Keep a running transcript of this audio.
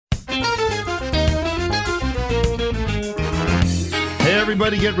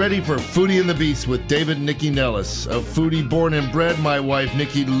everybody, get ready for Foodie and the Beast with David and Nikki Nellis. A foodie born and bred, my wife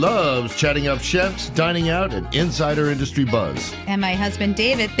Nikki loves chatting up chefs, dining out, and insider industry buzz. And my husband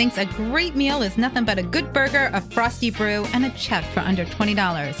David thinks a great meal is nothing but a good burger, a frosty brew, and a check for under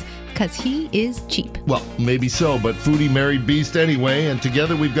 $20. Because he is cheap. Well, maybe so, but Foodie married Beast anyway, and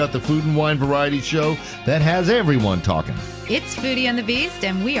together we've got the food and wine variety show that has everyone talking. It's Foodie and the Beast,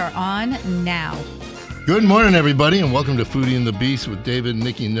 and we are on now. Good morning, everybody, and welcome to Foodie and the Beast with David and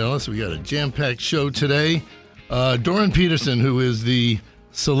Nikki Nellis. We got a jam-packed show today. Doran Peterson, who is the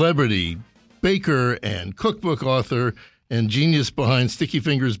celebrity baker and cookbook author and genius behind Sticky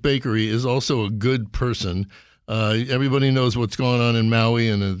Fingers Bakery, is also a good person. Everybody knows what's going on in Maui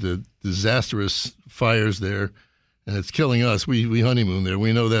and the disastrous fires there, and it's killing us. We honeymoon there.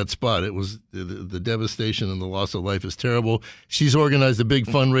 We know that spot. It was the devastation and the loss of life is terrible. She's organized a big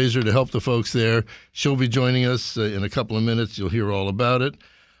fundraiser to help the folks there. She'll be joining us in a couple of minutes. You'll hear all about it.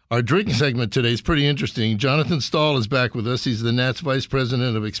 Our drinking segment today is pretty interesting. Jonathan Stahl is back with us. He's the Nats Vice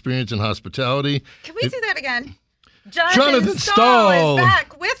President of Experience and Hospitality. Can we do that again? Jonathan Stahl is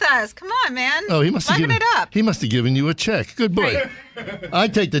back with us. Come on, man. Oh, he must have given you a check. Good boy. I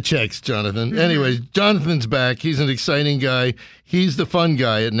take the checks, Jonathan. Mm-hmm. Anyways, Jonathan's back. He's an exciting guy. He's the fun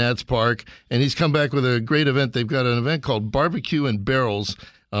guy at Nats Park, and he's come back with a great event. They've got an event called Barbecue and Barrels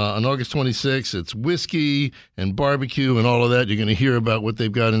on August 26th. It's whiskey and barbecue and all of that. You're going to hear about what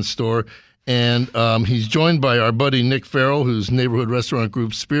they've got in store. And he's joined by our buddy Nick Farrell, who's Neighborhood Restaurant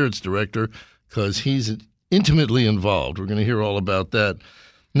Group Spirits Director, because he's intimately involved. We're going to hear all about that.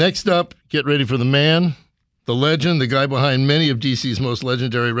 Next up, get ready for the man, the legend, the guy behind many of DC's most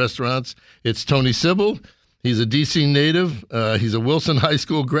legendary restaurants. It's Tony Sybil. He's a DC native. He's a Wilson High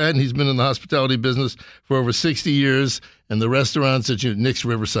School grad, and he's been in the hospitality business for over 60 years. And the restaurants that Nick's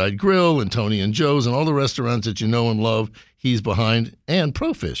Riverside Grill and Tony and Joe's and all the restaurants that you know and love, he's behind, and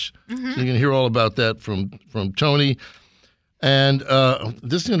Profish. Mm-hmm. So you're going to hear all about that from Tony. And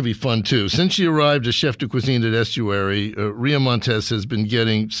this is going to be fun, too. Since she arrived as chef de cuisine at Estuary, Ria Montes has been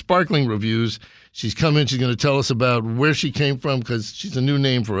getting sparkling reviews. She's come in. She's going to tell us about where she came from, because she's a new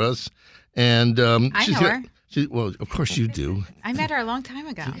name for us. And I know her. Well, of course you do. I met her a long time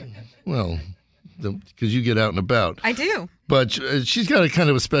ago. Well, because you get out and about. I do. But she's got a kind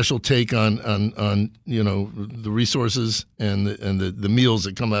of a special take on the resources and the meals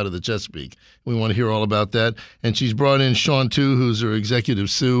that come out of the Chesapeake. We want to hear all about that. And she's brought in Sean, too, who's her executive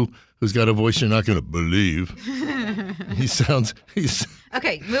sous, who's got a voice you're not going to believe. He's...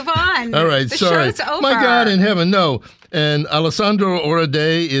 Okay, move on. All right, sorry. Show's over. My God in heaven, no. And Alessandro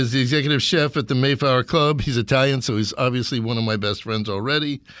Orade is the executive chef at the Mayflower Club. He's Italian, so he's obviously one of my best friends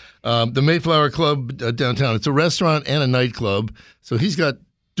already. The Mayflower Club downtown, it's a restaurant and a nightclub, so he's got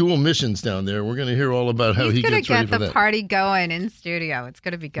dual missions down there. We're going to hear all about how he gets ready for that. He's going to get the party going in studio. It's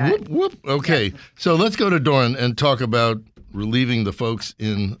going to be good. Whoop, whoop. Okay, yeah. So let's go to Doran and talk about relieving the folks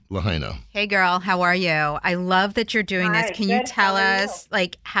in Lahaina. Hey, girl, how are you? I love that you're doing this. Can you tell us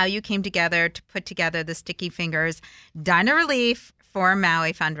how you came together to put together the Sticky Fingers Diner Relief for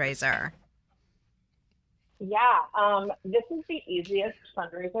Maui fundraiser? Yeah, this is the easiest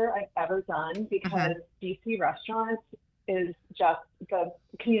fundraiser I've ever done because DC Restaurants is just, the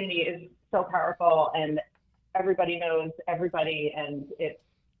community is so powerful and everybody knows everybody and it's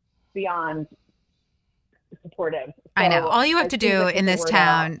beyond supportive. So I know. All you have to do in this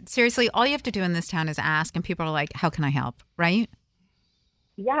town, seriously, all you have to do in this town is ask, and people are like, how can I help? Right?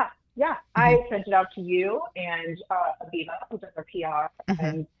 Yeah. Mm-hmm. I sent it out to you and Aviva, who's our PR,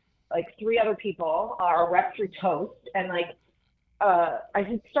 and 3 other people, our rep through Toast. And I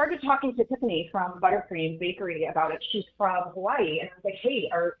had started talking to Tiffany from Buttercream Bakery about it. She's from Hawaii. And I was like, hey,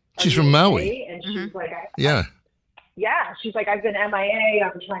 she's from Maui. And she's like, yeah, she's like, I've been MIA.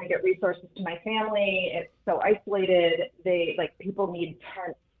 I'm trying to get resources to my family. It's so isolated. They people need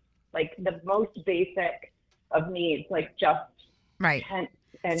tents, the most basic of needs, just tents.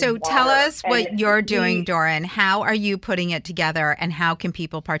 And so water. Tell us what you're doing, Doran. How are you putting it together, and how can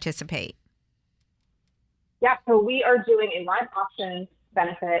people participate? Yeah, so we are doing a live auction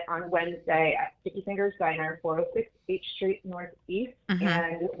benefit on Wednesday at Sticky Fingers Diner, 406 H Street Northeast,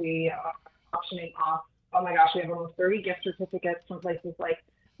 and we are auctioning off. Oh my gosh, we have almost 30 gift certificates from places like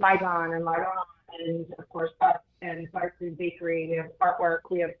Maigon and Maigon, and of course us and Buttercream Bakery. We have artwork.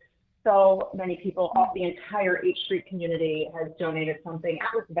 We have so many people. All the entire H Street community has donated something. At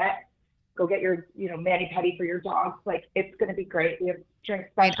this vet, go get your mani pedi for your dogs. It's going to be great. We have drink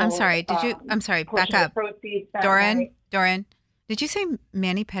specials. Wait, I'm sorry. I'm sorry. Back up. Doran, did you say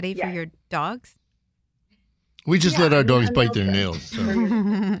mani pedi for your dogs? We just let our dogs bite their nails. So.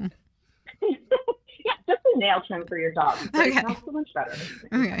 nail trim for your dog. It smells so much better.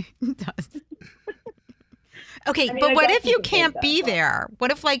 Okay, it does. Okay, I mean, but what if you can't be there?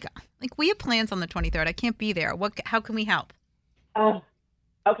 What if like we have plans on the 23rd? I can't be there. How can we help?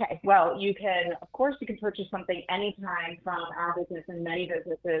 Okay, well, you can purchase something anytime from our business, and many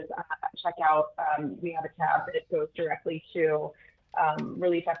businesses check out. We have a tab that goes directly to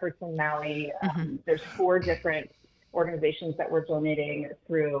relief efforts in Maui. There's 4 different organizations that we're donating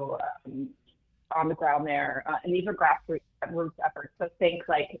through on the ground there, and these are grassroots efforts. So think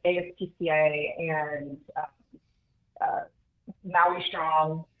like ASPCA and Maui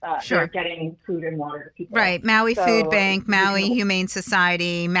Strong. They're getting food and water to people. Right, Maui Food Bank, Maui Humane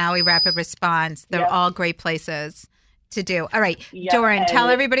Society, Maui Rapid Response. They're all great places to do. All right, Doran, tell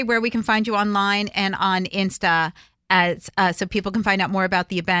everybody where we can find you online and on Insta, so people can find out more about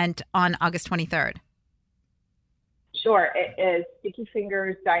the event on August 23rd. Sure. It is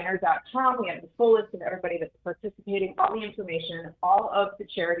stickyfingersdiner.com. We have the full list of everybody that's participating, all the information, all of the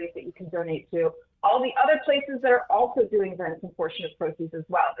charities that you can donate to, all the other places that are also doing events and portion of proceeds as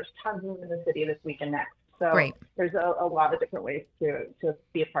well. There's tons of them in the city this week and next. So there's a lot of different ways to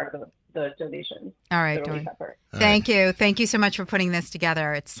be a part of the donation. All right, Doran. Thank you. Thank you so much for putting this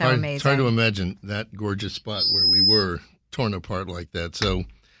together. It's so amazing. It's hard to imagine that gorgeous spot where we were torn apart like that. So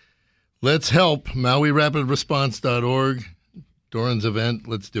let's help. MauiRapidResponse.org. Doran's event.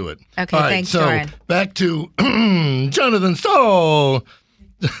 Let's do it. Okay, all right, thanks, so Doran. Back to Jonathan. So,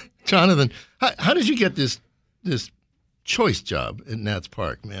 Jonathan, how did you get this choice job at Nats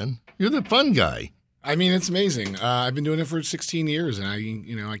Park, man? You're the fun guy. I mean, it's amazing. I've been doing it for 16 years, and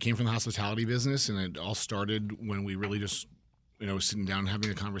I came from the hospitality business, and it all started when we really just, sitting down and having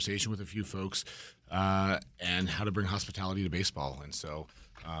a conversation with a few folks, and how to bring hospitality to baseball. And so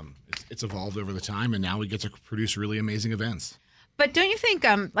it's evolved over the time, and now we get to produce really amazing events. But don't you think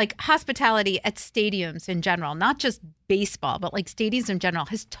like hospitality at stadiums in general, not just baseball, but like stadiums in general,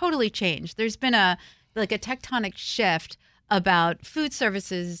 has totally changed? There's been a tectonic shift about food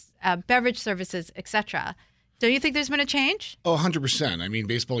services, beverage services, etc. Don't you think there's been a change? Oh, 100%. I mean,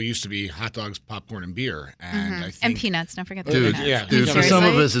 baseball used to be hot dogs, popcorn, and beer. And I think, and peanuts. Don't forget the peanuts. Dude, for some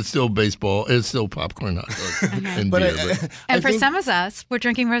of us, it's still baseball. It's still popcorn, hot dogs, and beer. And for some of us, we're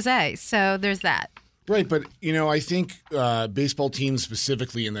drinking rosé. So there's that. Right, but I think baseball teams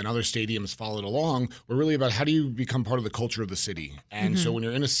specifically, and then other stadiums followed along, were really about how do you become part of the culture of the city. And so when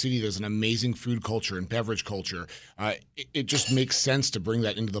you're in a city, there's an amazing food culture and beverage culture. It just makes sense to bring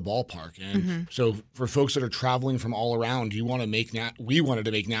that into the ballpark. And so for folks that are traveling from all around, we wanted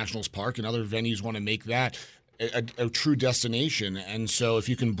to make Nationals Park, and other venues want to make that a true destination. And so if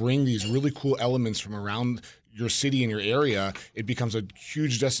you can bring these really cool elements from around your city and your area, it becomes a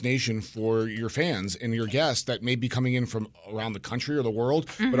huge destination for your fans and your guests that may be coming in from around the country or the world.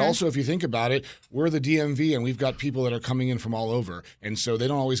 But also, if you think about it, we're the DMV, and we've got people that are coming in from all over. And so they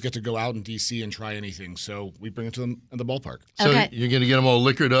don't always get to go out in D.C. and try anything. So we bring it to them in the ballpark. So you're going to get them all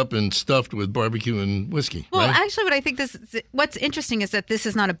liquored up and stuffed with barbecue and whiskey, Well, right? actually, what's interesting is that this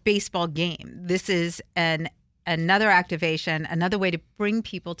is not a baseball game. This is another activation, another way to bring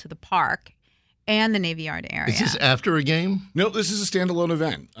people to the park and the Navy Yard area. Is this after a game? No, this is a standalone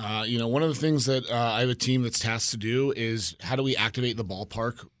event. One of the things that I have a team that's tasked to do is how do we activate the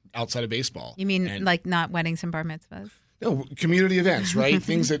ballpark outside of baseball? You mean like not weddings and bar mitzvahs? No, community events, right?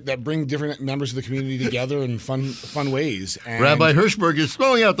 Things that bring different members of the community together in fun ways. And Rabbi Hirschberg is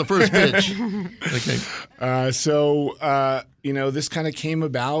throwing out the first pitch. Okay. This kind of came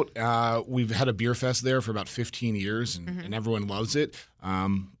about. We've had a beer fest there for about 15 years, and everyone loves it.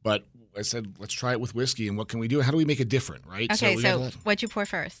 But I said, let's try it with whiskey, and what can we do? How do we make it different, right? Okay, so what'd you pour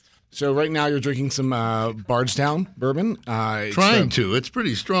first? So right now you're drinking some Bardstown bourbon. It's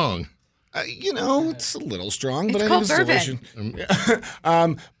pretty strong. It's a little strong, it's but called I think it's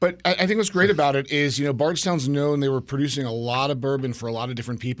delicious. But I think what's great about it is, Bardstown's known they were producing a lot of bourbon for a lot of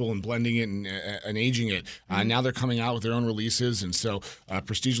different people and blending it and aging it. Now they're coming out with their own releases, and so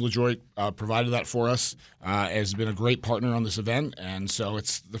Prestige LaJoie provided that for us. Has been a great partner on this event, and so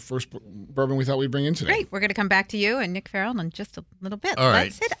it's the first bourbon we thought we'd bring in today. Great. We're going to come back to you and Nick Farrell in just a little bit. All right.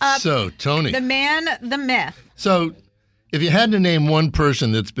 Let's hit up So, Tony. the man, the myth. So, if you had to name one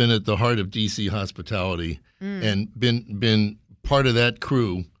person that's been at the heart of DC hospitality and been part of that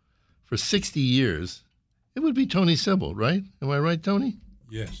crew for 60 years, it would be Tony Sibbald, right? Am I right, Tony?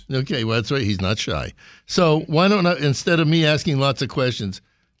 Yes. Okay, well, that's right. He's not shy. So why don't I, instead of me asking lots of questions,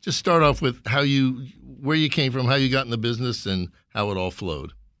 just start off with where you came from, how you got in the business, and how it all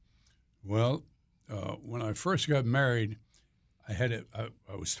flowed. Well, when I first got married, I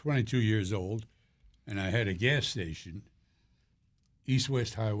was 22 years old, and I had a gas station,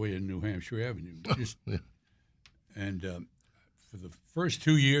 East-West Highway and New Hampshire Avenue, And for the first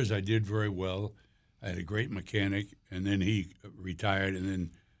 2 years, I did very well. I had a great mechanic, and then he retired, and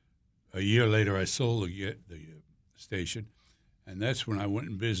then a year later, I sold the station, and that's when I went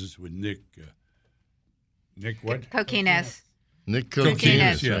in business with Nick. Nick what? Coquinez. Nick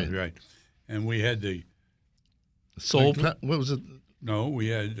Coquinez. Yeah, right. And we had the what was it? No, we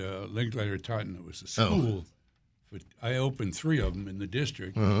had Linklater Taunton. It was a school. I opened 3 of them in the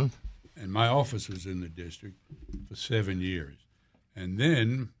district, and my office was in the district for 7 years. And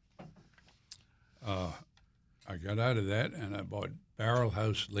then I got out of that, and I bought Barrel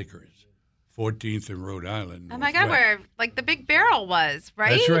House Liquors, 14th in Rhode Island. Oh, my God, where like the Big Barrel was,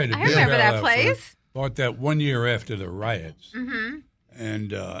 right? That's right. I remember that place. Bought that 1 year after the riots. Mm-hmm.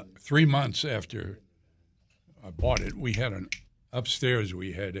 And 3 months after I bought it, we had upstairs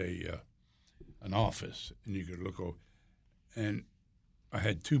we had an office, and you could look over. And I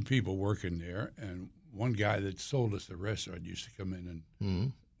had 2 people working there, and one guy that sold us the restaurant used to come in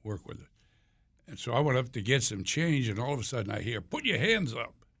and work with us. And so I went up to get some change, and all of a sudden I hear, "Put your hands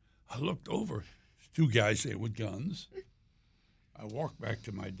up." I looked over. 2 guys there with guns. I walked back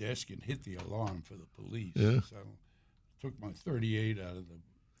to my desk and hit the alarm for the police. Yeah. So I took my 38 out of the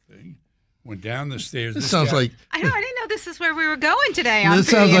thing, went down the stairs. This sounds like I didn't know this is where we were going today. On this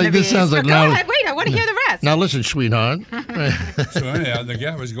sounds like Go now. ahead. Wait, I want to hear the rest. Now listen, sweetheart. So anyhow, the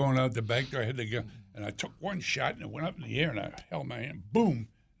guy was going out the back door. I had the gun, and I took one shot, and it went up in the air, and I held my hand. Boom!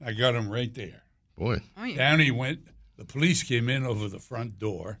 I got him right there. Boy, Down he went. The police came in over the front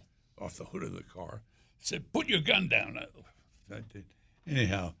door, off the hood of the car. Said, "Put your gun down." I did.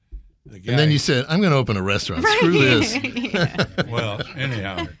 Anyhow, the guy. and then you said, "I'm going to open a restaurant. Screw this." Well,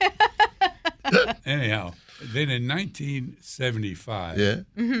 anyhow. Then in 1975, Yeah,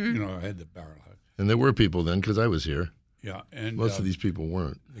 I had the Barrel House. and there were people then because I was here. Yeah, and Most of these people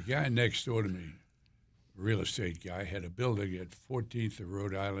weren't. the guy next door to me, real estate guy, had a building at 14th of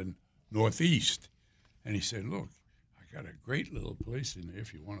Rhode Island Northeast, and he said, "Look, I got a great little place in there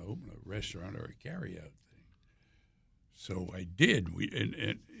if you want to open a restaurant or a carryout thing." So I did.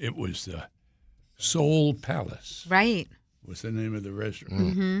 And it was the Soul Palace. Right. Was the name of the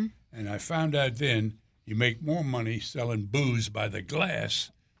restaurant. And I found out then you make more money selling booze by the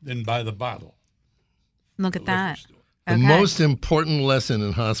glass than by the bottle. Look at The liquor that. store. The Okay. most important lesson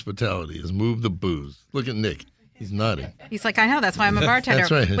in hospitality is move the booze. Look at Nick. He's nodding. He's like, I know, that's why I'm a bartender.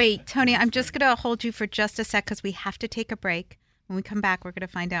 That's right. Wait, Tony, I'm just going to hold you for just a sec because we have to take a break. When we come back, we're going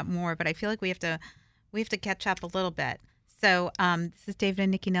to find out more, but I feel like we have to catch up a little bit. So this is David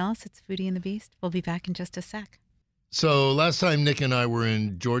and Nikki Nellis. It's Foodie and the Beast. We'll be back in just a sec. So last time Nick and I were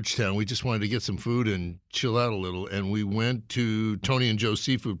in Georgetown, we just wanted to get some food and chill out a little, and we went to Tony and Joe's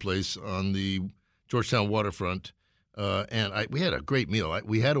seafood place on the Georgetown waterfront. We had a great meal.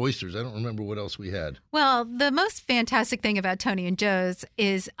 We had oysters. I don't remember what else we had. Well, the most fantastic thing about Tony and Joe's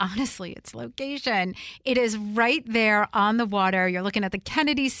is honestly its location. It is right there on the water. You're looking at the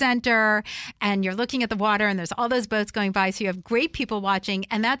Kennedy Center and you're looking at the water and there's all those boats going by. So you have great people watching.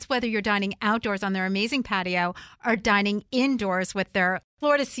 And that's whether you're dining outdoors on their amazing patio or dining indoors with their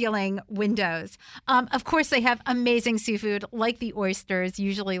floor-to-ceiling windows. Of course, they have amazing seafood like the oysters,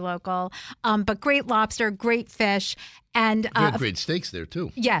 usually local, but great lobster, great fish. And They had great steaks there,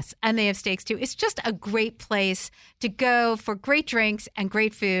 too. yes, and they have steaks too. It's just a great place to go for great drinks and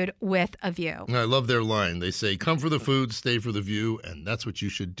great food with a view. And I love their line. They say, come for the food, stay for the view, and that's what you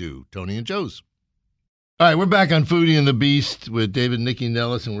should do. Tony and Joe's. All right, we're back on Foodie and the Beast with David and Nikki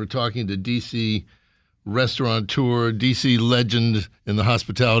Nellis, and we're talking to D.C. restaurateur, D.C. legend in the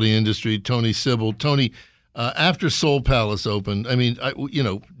hospitality industry, Tony Sybil. Tony, after Soul Palace opened,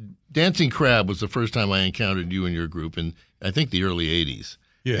 Dancing Crab was the first time I encountered you and your group in, I think, the early 80s.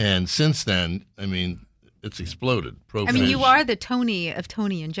 Yeah. And since then, it's exploded. You are the Tony of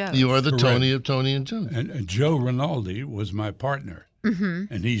Tony and Joe. You are the Correct. Tony of Tony and Joe. And Joe Rinaldi was my partner.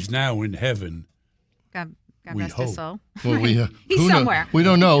 And he's now in heaven. God We rest his hope. soul. Well, He's who somewhere. We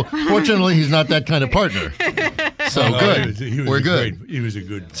don't know. Fortunately, he's not that kind of partner. So No, good. He was We're a good. He was a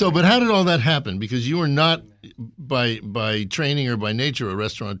good. So, but how did all that happen? Because you were not by training or by nature a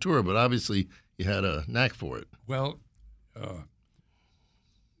restaurateur, but obviously you had a knack for it. Well,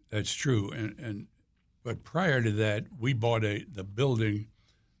 that's true. But prior to that, we bought the building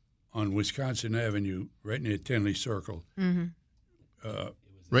on Wisconsin Avenue, right near Tenley Circle.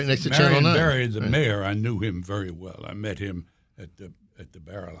 Right next to Channel Marion 9. Barry, the Right. mayor, I knew him very well. I met him at the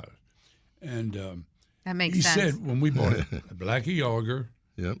Barrel House, and That makes he sense. said when we bought it, Blackie Auger,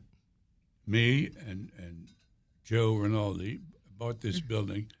 Yep. me, and Joe Rinaldi bought this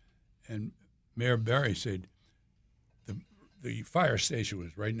building, and Mayor Barry said the fire station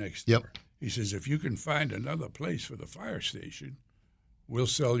was right next door. Yep. He says, if you can find another place for the fire station, we'll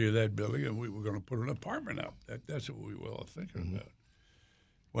sell you that building, and we were going to put an apartment up. That's what we were all thinking about.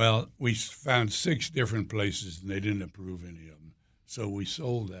 Well, we found 6 different places, and they didn't approve any of them. So we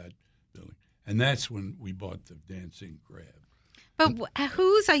sold that building. And that's when we bought the Dancing Crab. But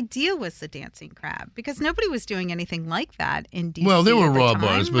whose idea was the Dancing Crab? Because nobody was doing anything like that in D.C. Well, there were at the raw time,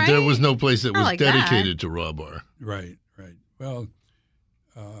 bars, but right? there was no place that Not was like dedicated to raw bar. Right. Well,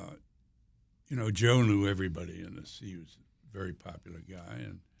 Joe knew everybody in this. He was a very popular guy,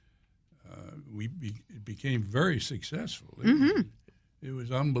 and it became very successful. It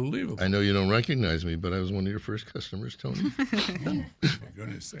was unbelievable. I know you don't recognize me, but I was one of your first customers, Tony. Oh, for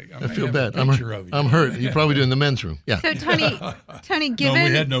goodness sake. I feel have bad. a picture of you. I'm hurt. You're probably doing the men's room. Yeah. So, Tony, No, given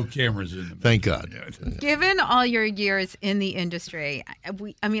we had no cameras in them. Thank God. given all your years in the industry,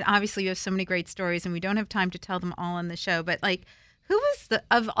 I mean, obviously you have so many great stories, and we don't have time to tell them all on the show. But like, who was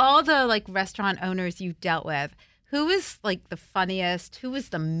of all the like restaurant owners you dealt with? Who was like the funniest? Who was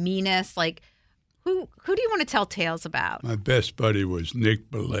the meanest? Like, who do you want to tell tales about? My best buddy was Nick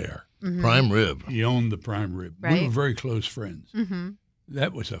Belair. Prime rib. He owned the Prime Rib. We Right. were very close friends.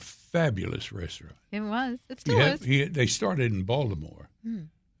 That was a fabulous restaurant. It was. It still is. They started in Baltimore and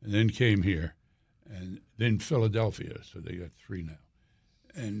then came here and then Philadelphia, so they got 3 now.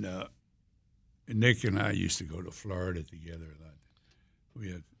 And Nick and I used to go to Florida together a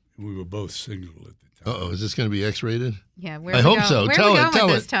lot. We were both single at the time. Uh-oh, is this going to be X-rated? Yeah. Where I we hope go- so. Where Tell are we it, going tell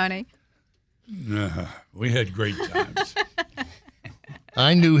with it. this, Tony? We had great times.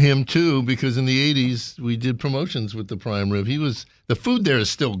 I knew him, too, because in the 80s, we did promotions with the Prime Rib. The food there is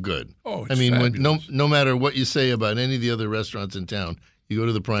still good. Oh, it's I mean, fabulous. no matter what you say about any of the other restaurants in town, you go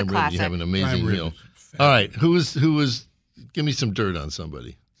to the Prime Rib and you have an amazing Prime Rib meal. is fabulous. All right, who was, give me some dirt on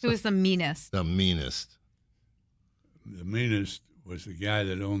somebody. Who was the meanest? The meanest. The meanest was the guy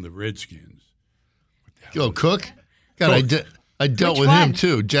that owned the Redskins. Oh, Cook? God, Cook. I dealt Which with him, one?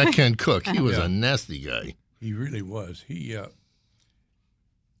 too. Jack Kent Cook. He was Yeah. a nasty guy. He really was. He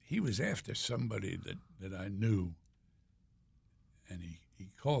was after somebody that I knew, and he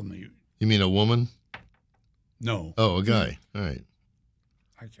called me. You mean a woman? No, Oh, a guy. All right.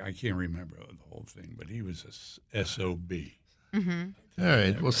 I can't remember the whole thing, but he was a SOB. All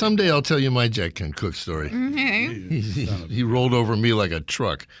right. Well, someday I'll tell you my Jack Kent Cook story. He rolled over me like a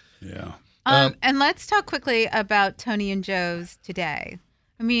truck. Yeah. And let's talk quickly about Tony and Joe's today.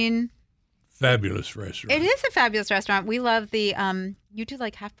 I mean, Fabulous restaurant. it is a fabulous restaurant. We love the you do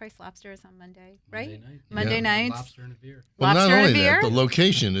like half-price lobsters on Monday, right? Monday nights. Lobster and a beer. Well, Lobster not and only a beer. that, the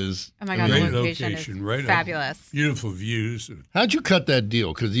location is. Oh my God, Great the location, location, is right up. fabulous. Beautiful views. How'd you cut that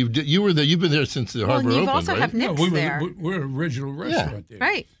deal? Because you've been there since the Well, harbor and you opened, also right? have Nick's we there, we're an original restaurant there.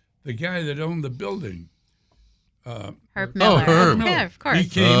 right? The guy that owned the building. Herb Miller. Herb. Yeah, of course. He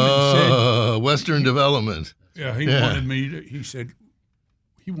came and Western Development. said, he wanted me to, he said,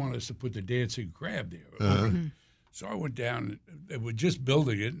 he wanted us to put the Dancing Crab there. So I went down, they were just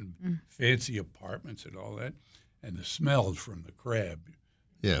building it, and fancy apartments and all that, and the smells from the crab.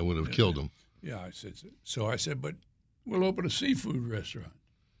 Yeah, it would have killed him. Yeah, I said, but we'll open a seafood restaurant.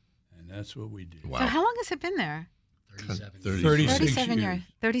 And that's what we did. So how long has it been there? 37. 36 37 years. years.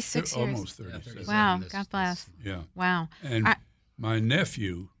 36 years. Almost 36. Wow, This- God bless. Yeah. Wow. And my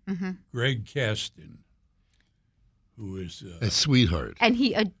nephew, Greg Caston, who is, A sweetheart. And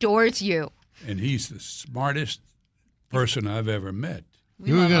he adores you. and he's the smartest person I've ever met.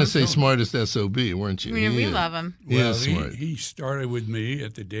 You were love going him. to say smartest SOB, weren't you? We He is. love him. He is smart. He started with me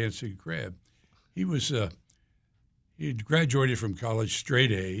at the Dancing Crab. He was he had graduated from college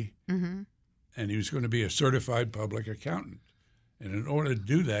straight A, and he was going to be a certified public accountant. And in order to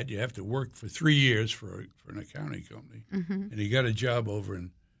do that, you have to work for 3 years for an accounting company. And he got a job over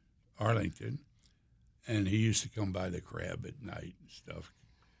in Arlington, and he used to come by the Crab at night and stuff,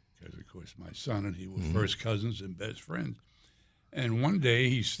 because of course my son and he were first cousins and best friends. And one day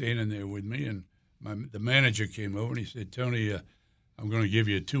he's standing there with me, and the manager came over and he said, "Tony, I'm going to give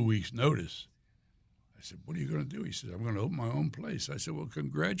you a 2 weeks notice." I said, "What are you going to do?" He said, "I'm going to open my own place." I said, "Well,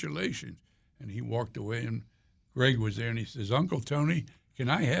 congratulations." And he walked away, and Greg was there, and he says, "Uncle Tony, can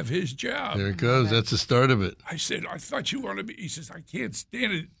I have his job?" There it goes. That's the start of it. I said, "I thought you wanted to be." He says, "I can't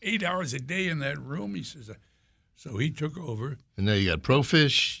stand it 8 hours a day in that room." He says, so he took over. And now you got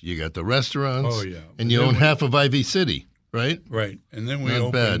Profish, you got the restaurants. Oh, yeah. And you Then own we- half of Ivy City, right? Right. And then we Not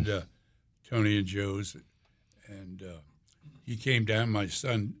opened bad. Tony and Joe's, and he came down. My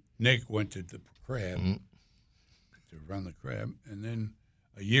son, Nick, went to the Crab to run the Crab. And then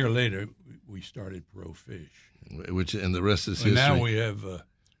a year later, we started Pro Fish. And the rest is And history. now we have,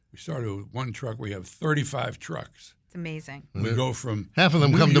 we started with one truck. We have 35 trucks. It's amazing. We go from Half of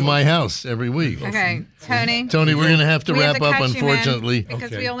them New come to York- my house every week. Okay, Tony. Tony, we're going to have to we have wrap up, cut you, man, unfortunately. because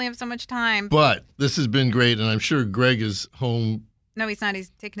Okay. we only have so much time. But this has been great, and I'm sure Greg is home. No, he's not.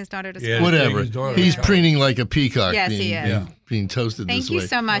 He's taking his daughter to school. Yeah. Whatever. his daughter. He's Yeah. preening like a peacock. Yes, being, he is. being- being toasted Thank this you way.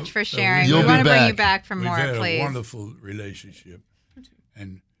 so much for sharing. You'll we be want to bring you back. back for We've more, had please. a wonderful relationship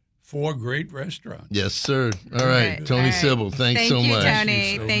and 4 great restaurants. Yes, sir. All right, All Tony right. Sybil, thanks Thank so you, much. Tony.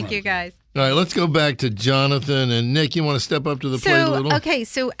 Thank you so Thank you, much. guys. All right, let's go back to Jonathan. And Nick, you want to step up to the plate a little? Okay,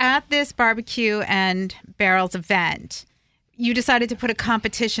 so at this barbecue and barrels event, you decided to put a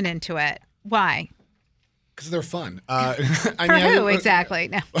competition into it. Why? Because they're fun. For who exactly?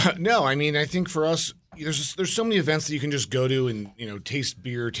 No. No, I mean, I think for us, there's so many events that you can just go to and taste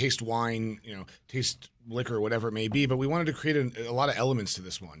beer, taste wine, taste liquor, whatever it may be. But we wanted to create a lot of elements to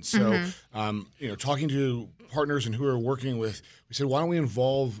this one. So, talking to partners and who we're working with, we said, why don't we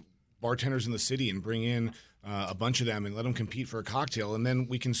involve bartenders in the city and bring in a bunch of them and let them compete for a cocktail, and then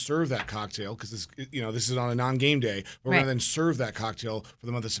we can serve that cocktail because this is on a non-game day. We're going to then serve that cocktail for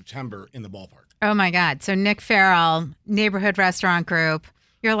the month of September in the ballpark. Oh my God! So Nick Farrell, Neighborhood Restaurant Group.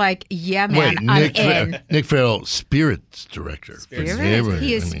 You're like, yeah, man, Wait, I'm in. Nick Farrell, Spirits Director. for Spirit? Neighborhood.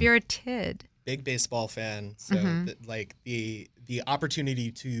 He is I mean, spirited. Big baseball fan, so the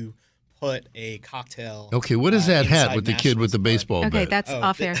opportunity to put a cocktail. Okay, what is that hat inside with the kid with the Nationals baseball Okay, bat? that's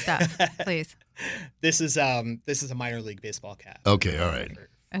off-air stuff. Please. This is a minor league baseball cap. Okay, all right.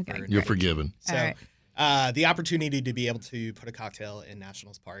 Okay, You're great. forgiven. So All right. the opportunity to be able to put a cocktail in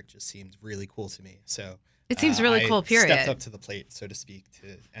Nationals Park just seemed really cool to me. So It seems really I cool, period. Stepped up to the plate, so to speak,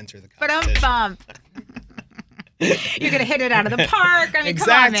 to enter the But competition. bump. You're gonna hit it out of the park. I mean,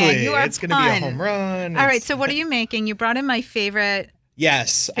 Exactly. come on, man. You are It's going to be a fun. home run. All right. It's- So what are you making? You brought in my favorite.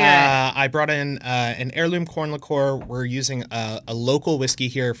 Yes, Spirit. I brought in an heirloom corn liqueur. We're using a local whiskey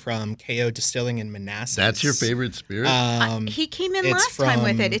here from KO Distilling in Manassas. That's your favorite spirit? He came in it's last time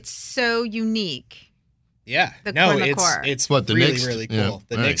with it. from- It's so unique. Yeah, the no, corn it's liqueur. it's What, the really Nixta? really cool. Yeah,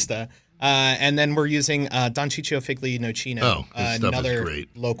 The all right. Nixta. And then we're using Don Ciccio Figli Nocino, Oh, his stuff is another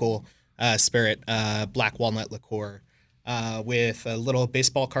great. local spirit, black walnut liqueur, with a little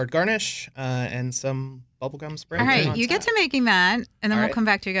baseball card garnish and some bubblegum spray. All right, on you get top. to making that, and then All we'll right. come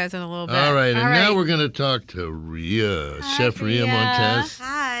back to you guys in a little bit. All right, and All now right. we're going to talk to Ria, Hi, Chef Ria Ria. Montez,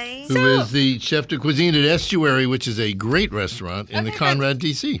 Hi. who is the chef de cuisine at Estuary, which is a great restaurant in the Okay, Conrad,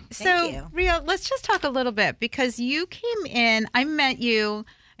 D.C. So, Thank you. Ria, let's just talk a little bit because you came in. I met you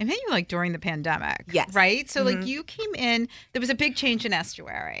like during the pandemic. Yes. Right? So like you came in, there was a big change in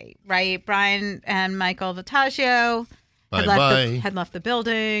Estuary, right? Brian and Michael Vitaggio had left the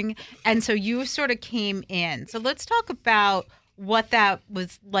building. And so you sort of came in. So let's talk about what that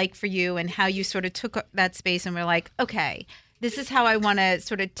was like for you and how you sort of took that space and were like, okay, this is how I want to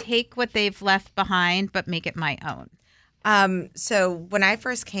sort of take what they've left behind, but make it my own. So when I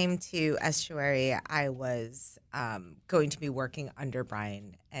first came to Estuary, I was going to be working under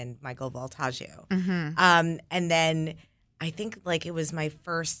Brian and Michael Voltaggio. And then I think like it was my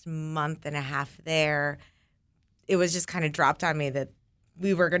first month and a half there. It was just kind of dropped on me that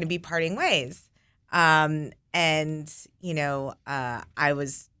we were going to be parting ways. I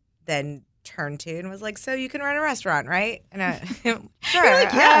was then turned to and was like, so you can run a restaurant, right? And I, sure. You're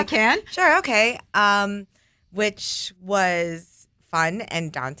like, yeah, I can. Sure, okay. Which was fun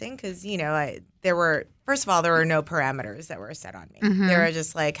and daunting because, there were no parameters that were set on me. They were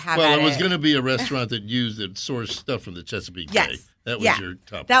just like, Well, it was going to be a restaurant that sourced stuff from the Chesapeake Bay. Yes. That was Yeah. your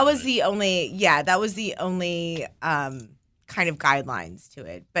top. that was line. the only kind of guidelines to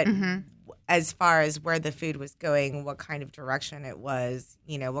it. But as far as where the food was going, what kind of direction it was,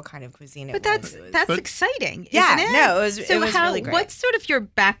 what kind of cuisine it But was. that's But- exciting, Yeah, isn't it? no, it was- So it was how? really great. What's sort of your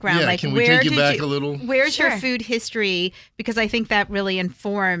background? Yeah, like, can we where take you did back a little? Where's your Sure. food history? Because I think that really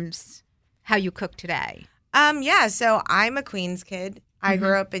informs how you cook today. So I'm a Queens kid. I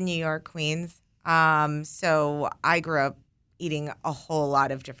grew up in New York, Queens. So I grew up eating a whole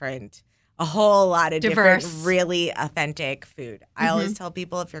lot of different, Diverse. really authentic food. I always tell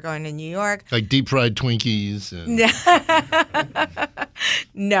people if you're going to New York, Like deep fried Twinkies. And,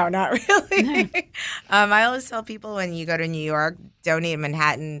 no, not really. I always tell people when you go to New York, don't eat in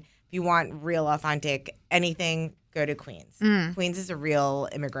Manhattan. If you want real authentic anything, go to Queens. Queens is a real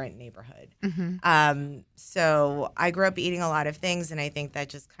immigrant neighborhood. So I grew up eating a lot of things, and I think that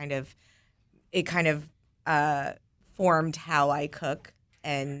just kind of formed how I cook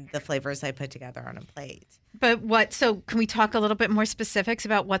and the flavors I put together on a plate. But what? So can we talk a little bit more specifics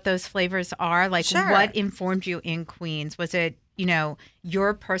about what those flavors are? Like, Sure. what informed you in Queens? Was it,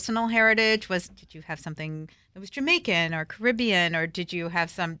 your personal heritage? Did you have something that was Jamaican or Caribbean, or did you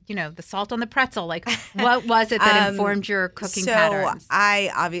have some, the salt on the pretzel? Like, what was it that informed your cooking patterns?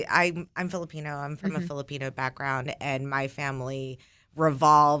 I'm Filipino. I'm from a Filipino background, and my family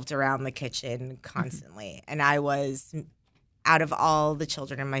revolved around the kitchen constantly. And I was, out of all the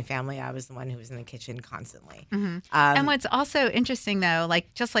children in my family, I was the one who was in the kitchen constantly. And what's also interesting, though,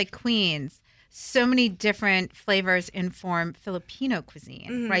 just like Queens, so many different flavors inform Filipino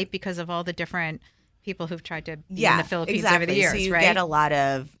cuisine, right? Because of all the different people who've tried to be in the Philippines over the years, so you right? get a lot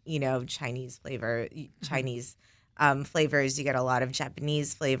of, Chinese flavors. You get a lot of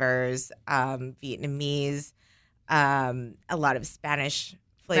Japanese flavors, Vietnamese, a lot of Spanish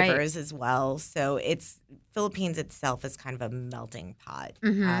flavors as well. So Philippines itself is kind of a melting pot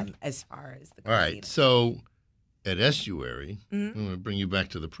as far as the cuisine. All right. So at Estuary, I'm going to bring you back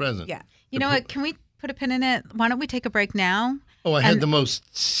to the present. Yeah. You know what? Can we put a pin in it? Why don't we take a break now? Oh, I had the most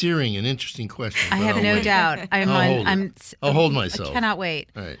searing and interesting question. I have no doubt. I'll hold myself. I cannot wait.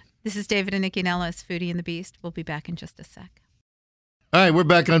 All right. This is David and Nikki Nellis, Foodie and the Beast. We'll be back in just a sec. All right, we're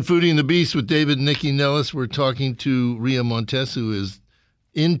back on Foodie and the Beast with David and Nikki Nellis. We're talking to Rhea Montes, who is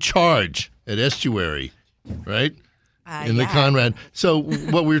in charge at Estuary, right? In the Conrad. So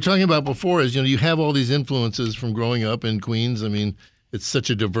what we were talking about before is, you have all these influences from growing up in Queens. I mean, it's such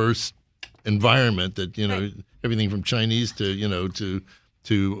a diverse environment that, everything from Chinese to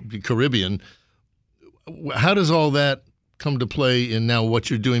Caribbean. How does all that come to play in now what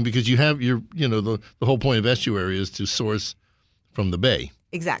you're doing? Because you have the whole point of Estuary is to source from the bay.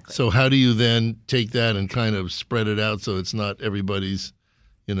 Exactly. So how do you then take that and kind of spread it out so it's not everybody's,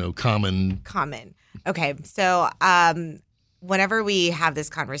 common? Okay. So whenever we have this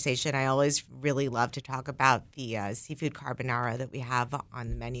conversation, I always really love to talk about the seafood carbonara that we have on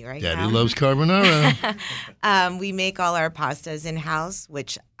the menu right now. Daddy loves carbonara. We make all our pastas in-house,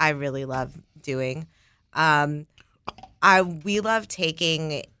 which I really love doing. We love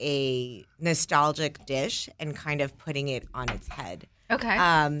taking a nostalgic dish and kind of putting it on its head. Okay.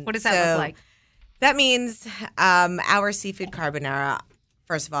 What does that look like? That means our seafood carbonara,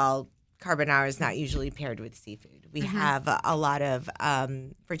 first of all, carbonara is not usually paired with seafood. We have a lot of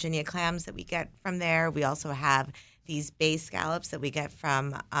Virginia clams that we get from there. We also have these bay scallops that we get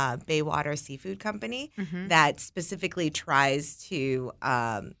from Baywater Seafood Company that specifically tries to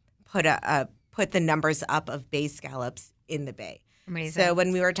put the numbers up of bay scallops in the bay. Amazing. So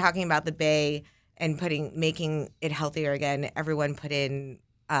when we were talking about the bay and making it healthier again, everyone put in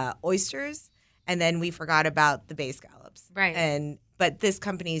oysters, and then we forgot about the bay scallops. Right. But this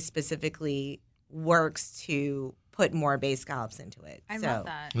company specifically works to put more bay scallops into it. I love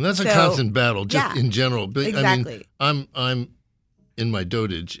that. And that's a constant battle, just in general. But, exactly. I mean, I'm in my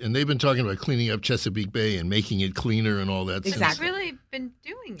dotage, and they've been talking about cleaning up Chesapeake Bay and making it cleaner and all that. Exactly. They've really been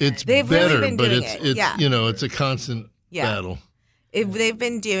doing it. It's They've better, really been but doing it's it. Yeah. it's a constant battle. They've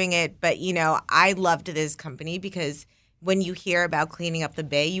been doing it, but I loved this company because when you hear about cleaning up the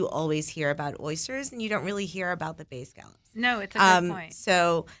bay, you always hear about oysters, and you don't really hear about the bay scallops. No, it's a good point.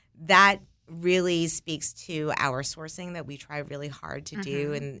 So that really speaks to our sourcing that we try really hard to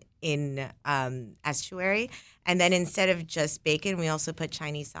do in Estuary. And then instead of just bacon, we also put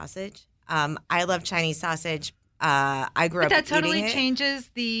Chinese sausage. I love Chinese sausage. I grew up eating it. That totally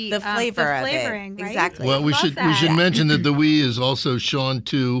changes the flavor of flavoring, it. Right? Exactly. Well, we should mention that the we is also Sean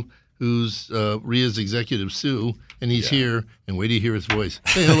too, who's Rhea's executive sous, and he's here. And wait till you hear his voice.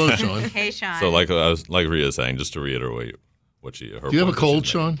 Say hello, Sean. Hey, Sean. So like Rhea saying, just to reiterate what she. Do you have a cold,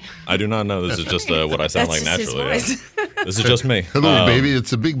 Sean? I do not know. This is just what I sound like naturally. This is just me. Hello, baby.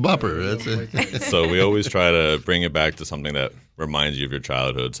 It's a big bupper. That's it. So we always try to bring it back to something that reminds you of your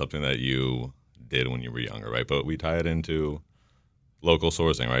childhood, something that you did when you were younger, right? But we tie it into local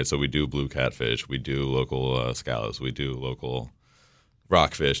sourcing, right? So we do blue catfish, we do local scallops, we do local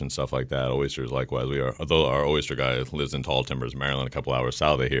rockfish and stuff like that. Oysters, likewise. Although our oyster guy lives in Tall Timbers, Maryland, a couple hours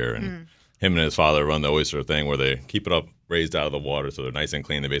south of here, and him and his father run the oyster thing where they keep it up raised out of the water, so they're nice and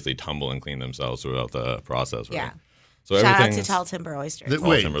clean. They basically tumble and clean themselves throughout the process, right? Yeah. So Shout out to Tall Timber Oysters.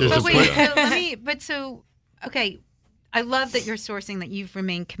 Okay. I love that you're sourcing, that you've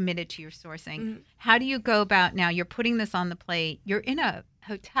remained committed to your sourcing. How do you go about now? You're putting this on the plate. You're in a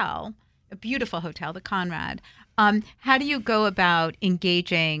hotel, a beautiful hotel, the Conrad. How do you go about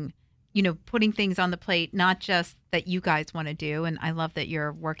engaging, putting things on the plate, not just that you guys want to do, and I love that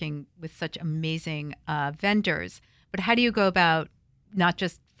you're working with such amazing vendors, but how do you go about not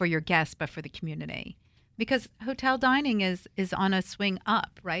just for your guests, but for the community, Because hotel dining is on a swing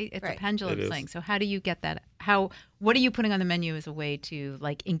up, right? It's Right. a pendulum It is. swing. So how do you get that? What are you putting on the menu as a way to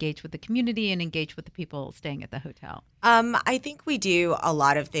like engage with the community and engage with the people staying at the hotel? I think we do a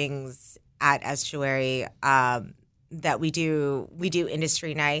lot of things at Estuary that we do. We do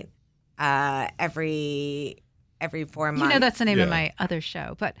industry night every 4 months. You know that's the name of Yeah. my other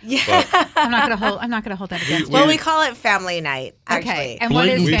show, but Yeah. I'm not gonna hold that against Well, you. we call it family night, actually. Okay, and what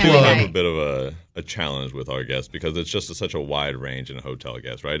is Blatant We do family plug. have a night? bit of a challenge with our guests because it's just such a wide range in a hotel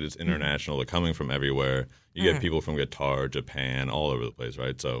guest, right? It's international. They're coming from everywhere. You get people from Qatar, Japan, all over the place,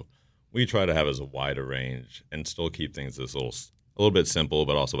 right? So we try to have as a wider range and still keep things a little bit simple,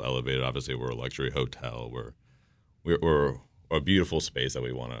 but also elevated. Obviously, we're a luxury hotel. We're a beautiful space that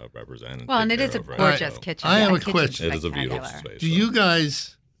we want to represent. Well, and take it is care a of, right? gorgeous So kitchen. I have That a kitchen's question. It is a beautiful spectacular. space. Do you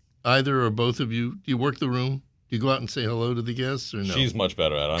guys, either or both of you, do you work the room? Do you go out and say hello to the guests or no? She's much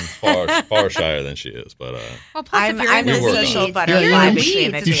better at it. I'm far shyer than she is, but Well, plus I'm if you're in the the work on social it. butterfly Yeah, yeah.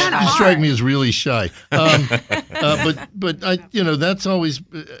 between the It's you two. kinda of us. strike hard. me as really shy. But I, that's always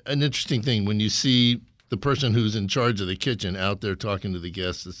an interesting thing when you see the person who's in charge of the kitchen out there talking to the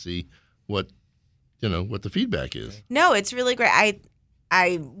guests to see what the feedback is. No, it's really great.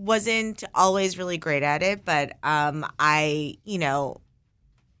 I wasn't always really great at it, but I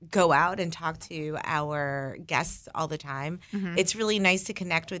go out and talk to our guests all the time. Mhm. It's really nice to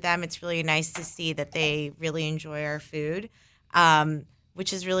connect with them. It's really nice to see that they really enjoy our food,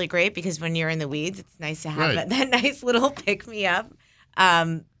 which is really great because when you're in the weeds, it's nice to have Right. that nice little pick me up.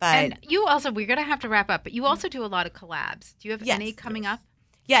 But And you also, we're going to have to wrap up, but you also do a lot of collabs. Do you have Yes. any coming up?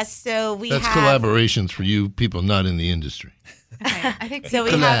 yes, so we That's have collaborations for you people not in the industry. Okay. I think So we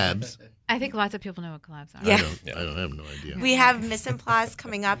Collabs. I think lots of people know what collabs are. Yeah. I don't have no idea. We have Mise en Place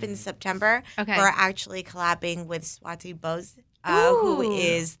coming up in September. Okay. We're actually collabing with Swati Bose, who Ooh.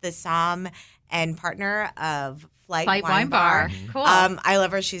 is the som and partner of Flight Wine Bar. Cool. I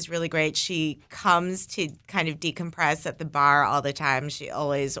love her. She's really great. She comes to kind of decompress at the bar all the time. She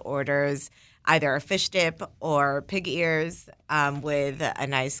always orders either a fish dip or pig ears with a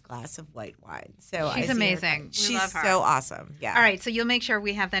nice glass of white wine. So I She's see her- amazing. We She's love her. so awesome. Yeah. All right, so you'll make sure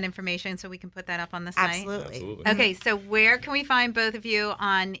we have that information so we can put that up on the site. Absolutely. Absolutely. Okay, so where can we find both of you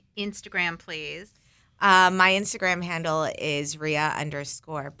on Instagram, please? My Instagram handle is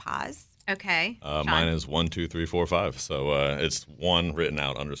Ria_paz. Okay. Sean? Mine is 12345. So it's one written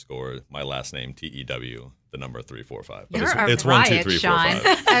out underscore my last name TEW, the number 345. But You're it's a one riot, two three four Sean.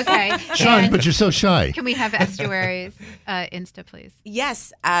 five. Okay. Sean, And but you're so shy. can we have Estuary's Insta, please?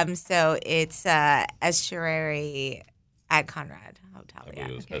 Yes. So it's Estuary at Conrad Hotel. I Yeah. believe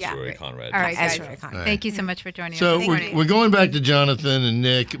it was Yeah. Estuary Conrad. All right, guys. Estuary Conrad. Thank you so much for joining So us this morning. we're going back to Jonathan and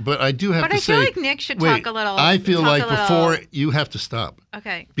Nick, but I do have But to I say, feel like Nick should wait, talk a little. I feel talk like a little- before you have to stop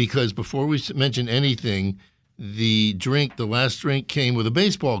Okay. because before we mention anything, the last drink came with a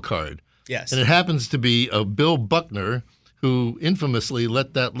baseball card, Yes. and it happens to be a Bill Buckner who infamously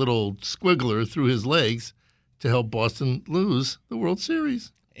let that little squiggler through his legs to help Boston lose the World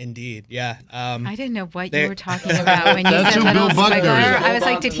Series. Indeed. Yeah. I didn't know what There- you were talking about when you That's said who little Bill Buckner squiggler. is. I was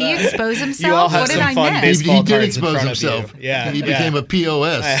like, did he expose himself? You all have what did some I fun miss? baseball He did cards in expose front of you. himself. Yeah, He yeah. became a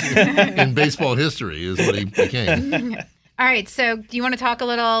POS in baseball history, is what he became. All right. So, do you want to talk a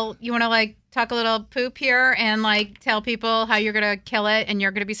little? You want to talk a little poop here and tell people how you're gonna kill it and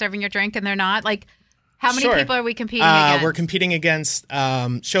you're gonna be serving your drink and they're not? How many Sure. people are we competing against? We're competing against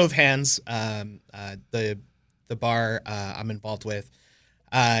show of hands. The bar I'm involved with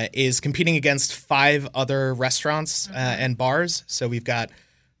is competing against 5 other restaurants and bars. So we've got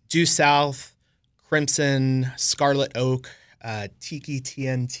Due South, Crimson, Scarlet Oak, Tiki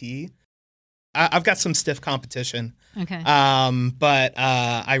TNT. I've got some stiff competition, Okay. but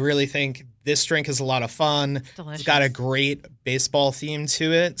I really think this drink is a lot of fun. Delicious. It's got a great baseball theme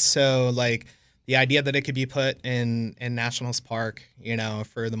to it. So the idea that it could be put in Nationals Park,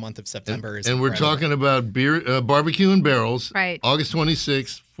 for the month of September is And we're incredible. talking about beer, barbecue and barrels, Right. August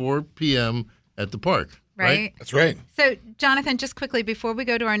 26th, 4 p.m. at the park. right. That's right. So, Jonathan, just quickly before we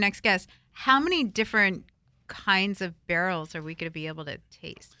go to our next guest, how many different kinds of barrels are we going to be able to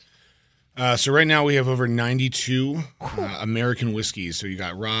taste? So right now we have over 92 American whiskeys. So you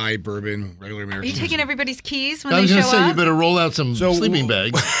got rye, bourbon, regular Are American. you taking everybody's keys when I they was show going to say, up? you better roll out some So- sleeping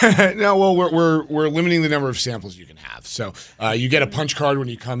bags. No, well, we're limiting the number of samples you can have. So you get a punch card when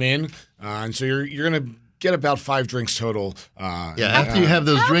you come in, and so you're going to get about 5 drinks total. Yeah, after you have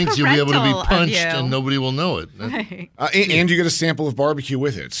those How drinks, you'll be able to parental be of punched you. and nobody will know it. Right. And you get a sample of barbecue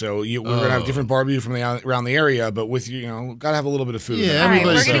with it. So we're going to have different barbecue from around the area, but with got to have a little bit of food. Yeah, All right, everybody's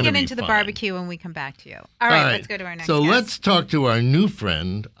we're going to gonna get be into the fine. barbecue when we come back to you. All right, let's go to our next So guest. let's talk to our new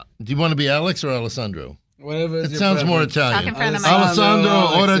friend. Do you want to be Alex or Alessandro? Whatever is It your sounds more preference. Italian. Talk in front of my- Alessandro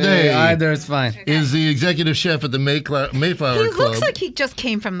Oradei Either is fine. is the executive chef at the Mayflower He Club. looks like he just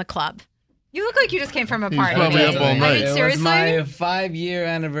came from the club. You look like you just came from a He's party. probably up all I night. mean, It seriously? was my 5-year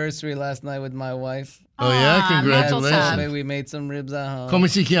anniversary last night with my wife. Oh, yeah? Aw, Congratulations. Mazel tov. We made some ribs at home. Come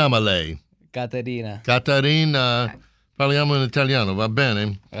si chiama lei? Caterina. Caterina. Parliamo in Italiano, va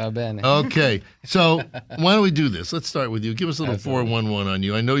bene? Va bene. Okay, so why don't we do this? Let's start with you. Give us a little Absolutely. 411 on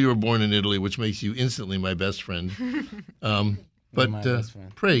you. I know you were born in Italy, which makes you instantly my best friend. But my best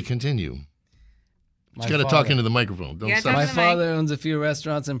friend. pray, continue. My You got to father. talk into the microphone. Don't Yeah, stop. My Talk to the father owns a few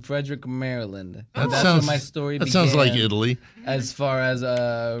restaurants in Frederick, Maryland. That That's sounds where my story That began. sounds like Italy. As far as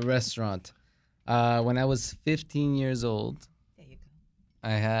a restaurant. When I was 15 years old,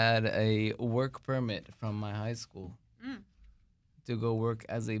 I had a work permit from my high school to go work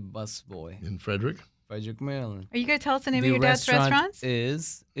as a busboy, In Frederick? Frederick, Maryland. Are you going to tell us the name The of your dad's restaurants?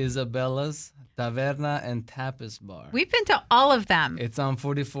 is Isabella's Taverna and Tapas Bar. We've been to all of them. It's on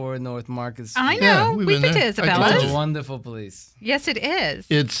 44 North Market Street. I Yeah, know. we've We've been been to there. I It's told Isabella's. you. a wonderful place. Yes, it is.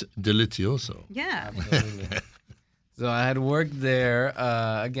 It's delicioso. Yeah. Absolutely. So I had worked there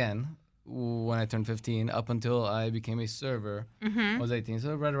again when I turned 15 up until I became a server. I was 18,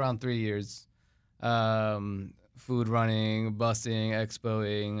 so right around 3 years. Food running, busing,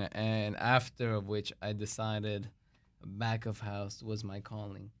 expoing, and after of which I decided back of house was my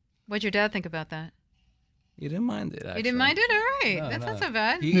calling. What'd your dad think about that? He didn't mind it, actually. You didn't mind it? All right. No, That's no. not so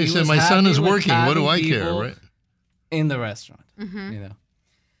bad. He said, was my son happy is with working. What do having I care, people right? in the restaurant, you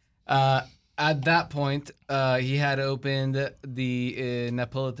know. At that point, he had opened the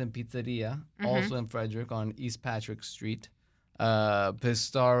Neapolitan Pizzeria, also in Frederick on East Patrick Street,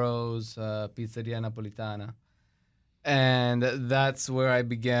 Pistaro's Pizzeria Napolitana. And that's where I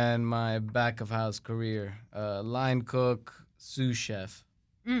began my back of house career. Line cook, sous chef.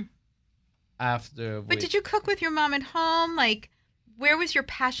 After But did you cook with your mom at home? Like, where was your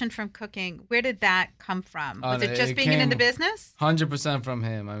passion from cooking? Where did that come from? Oh, Was no, it just it being in the came- business? 100% from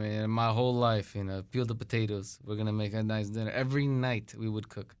him. I mean, my whole life, you know, peel the potatoes. We're going to make a nice dinner. Every night we would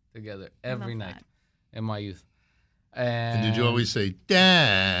cook together. Every love night in my youth. And did you always say,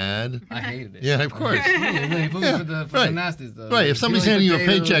 Dad? I hated it. Yeah, of course. He put me for the right. nasty stuff. Right, if somebody's Peeling handing you a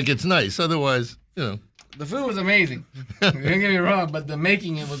potatoes. paycheck, it's nice. Otherwise, you know. The food was amazing. Don't get me wrong, but the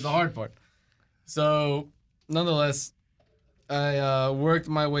making it was the hard part. So, nonetheless, I worked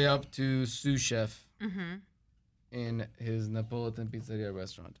my way up to sous chef in his Neapolitan Pizzeria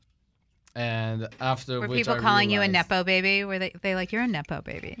restaurant. And after Were which people I calling you a realized- Nepo baby? Were they like, you're a Nepo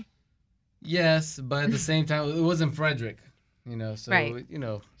baby? Yes, but at the same time, it wasn't Frederick, you know. So Right. you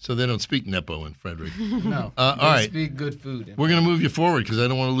know, So they don't speak Nepo in Frederick. no. All They right. speak good food. We're going to move you forward because I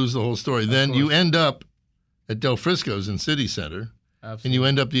don't want to lose the whole story. Then you course. end up at Del Frisco's in City Center, Absolutely. and you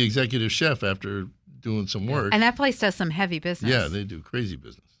end up the executive chef after doing some work. And that place does some heavy business. Yeah, they do crazy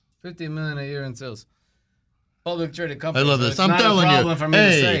business. $50 million a year in sales. Public traded company. I love so this. it's I'm not a telling problem you. for me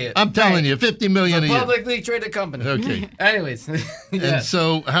to say Hey, it. I'm telling Right. you, $50 million a It's a year. publicly traded company. Okay. Anyways, And yeah.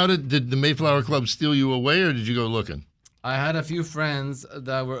 so, how did the Mayflower Club steal you away, or did you go looking? I had a few friends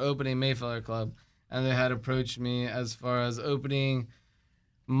that were opening Mayflower Club, and they had approached me as far as opening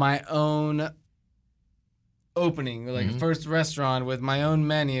my own opening, like first restaurant with my own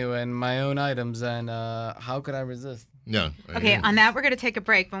menu and my own items, and how could I resist? Yeah. I Okay, hear you. on that, we're going to take a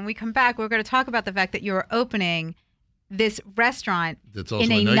break. When we come back, we're going to talk about the fact that you're opening this restaurant That's also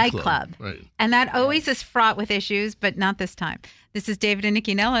in a nightclub. nightclub. Right. And that always is fraught with issues, but not this time. This is David and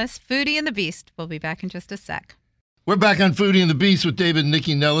Nikki Nellis, Foodie and the Beast. We'll be back in just a sec. We're back on Foodie and the Beast with David and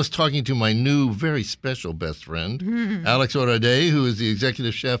Nikki Nellis, talking to my new, very special best friend, Alex Oradei, who is the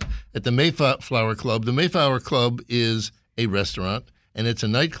executive chef at the Mayflower Club. The Mayflower Club is a restaurant, and it's a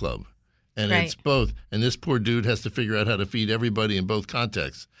nightclub. And Right. it's both. And this poor dude has to figure out how to feed everybody in both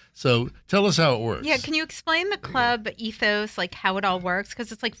contexts. So tell us how it works. Yeah, can you explain the club ethos, like how it all works?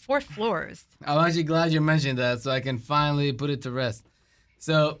 Because it's like 4 floors. I'm actually glad you mentioned that, so I can finally put it to rest.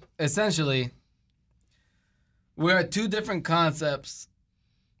 So essentially, we're at 2 different concepts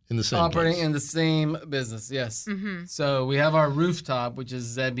in the same operating place. in the same business. Yes. So we have our rooftop, which is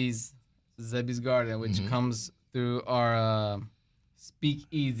Zebby's Garden, which comes through our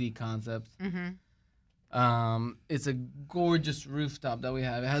speakeasy concept. It's a gorgeous rooftop that we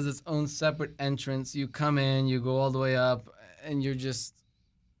have. It has its own separate entrance. You come in, you go all the way up, and you're just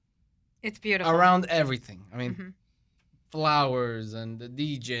It's beautiful. around everything. I mean, flowers and the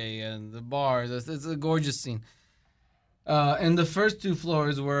DJ and the bars. It's a gorgeous scene. And the first 2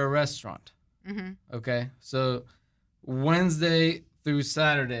 floors were a restaurant. Okay, so Wednesday through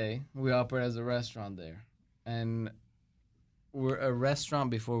Saturday we operate as a restaurant there, and we're a restaurant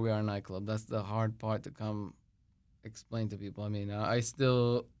before we are a nightclub. That's the hard part to explain to people. I mean, I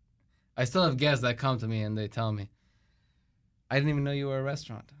still have guests that come to me and they tell me, I didn't even know you were a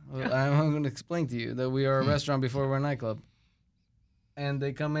restaurant. Well, I'm going to explain to you that we are a restaurant before we're a nightclub. And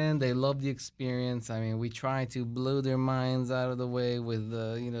they come in, they love the experience. I mean, we try to blow their minds out of the way with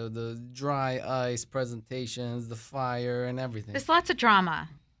the dry ice presentations, the fire, and everything. There's lots of drama.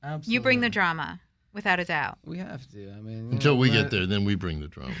 Absolutely. You bring the drama, without a doubt. We have to. I mean, Until we get there, then we bring the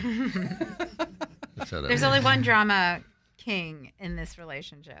drama. That's how that There's works. only one drama king in this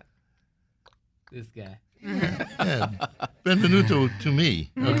relationship. This guy. Yeah. Benvenuto to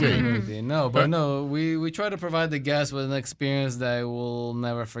me. Okay. No, we try to provide the guests with an experience that they will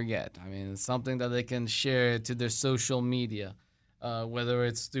never forget. I mean, it's something that they can share to their social media, whether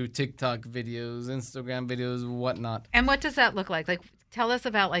it's through TikTok videos, Instagram videos, whatnot. And what does that look like? Like, tell us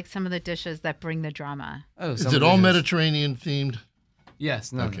about like some of the dishes that bring the drama. Oh, Is it all Mediterranean themed?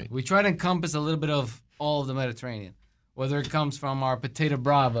 Yes. No. Okay. We try to encompass a little bit of all of the Mediterranean. Whether it comes from our potato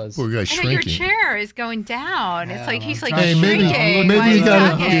bravas. Poor guy's I know your shrinking. chair is going down. Yeah, It's like he's like Hey, shrinking. maybe while you he's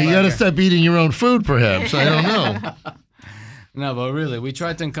gotta talking. stop eating your own food, perhaps. I don't know. No, but really, we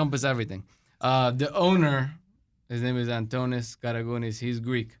try to encompass everything. The owner, his name is Antonis Karagonis. He's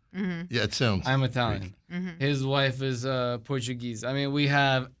Greek. Yeah, it sounds. I'm Italian. His wife is Portuguese. I mean, we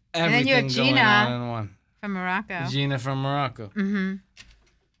have then everything you have going Gina. on in one. From Morocco. Gina from Morocco.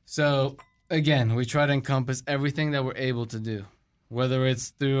 So, again, we try to encompass everything that we're able to do. Whether it's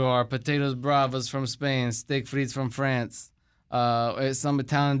through our potatoes bravas from Spain, steak frites from France, some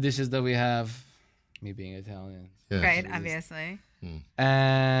Italian dishes that we have. Me being Italian. Yes. Right, obviously.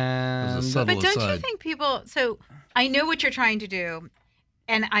 And There's a subtle But don't you aside. think people? So I know what you're trying to do,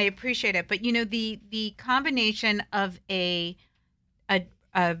 and I appreciate it. But you know the combination of a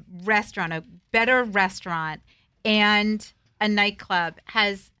restaurant, a better restaurant, and a nightclub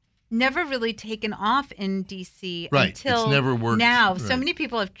has never really taken off in DC Right. until It's never worked. now. So Right. many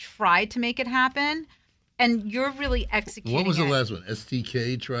people have tried to make it happen, and you're really executing. What was the it. last one?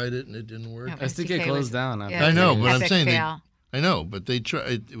 STK tried it and it didn't work. No, STK was- closed down. yeah, I know, it was but an I'm epic saying they- fail. I know, but they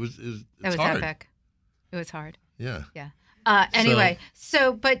tried. It was It it's was hard. epic. It was hard. Yeah. Anyway,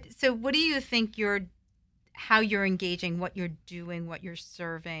 so what do you think how you're engaging, what you're doing, what you're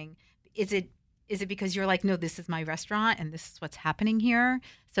serving? Is it because you're like, no, this is my restaurant and this is what's happening here,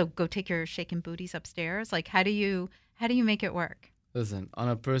 so go take your shaken booties upstairs? Like, how do you make it work? Listen, on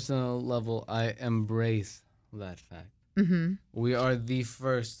a personal level, I embrace that fact. Mm-hmm. We are the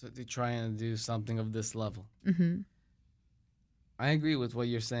first to try and do something of this level. Mm-hmm. I agree with what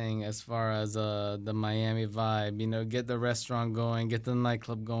you're saying as far as the Miami vibe. Get the restaurant going, get the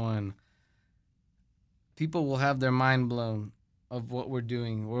nightclub going. People will have their mind blown of what we're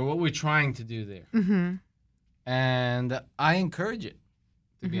doing or what we're trying to do there. Mm-hmm. And I encourage it,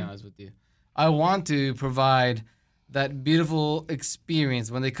 to be honest with you. I want to provide that beautiful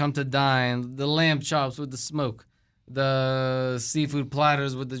experience when they come to dine, the lamb chops with the smoke, the seafood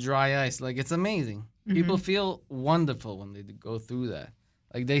platters with the dry ice. Like, it's amazing. People feel wonderful when they go through that.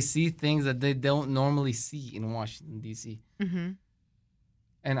 Like, they see things that they don't normally see in Washington, D.C. Mm-hmm.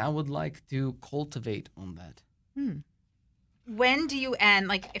 And I would like to cultivate on that. When do you end?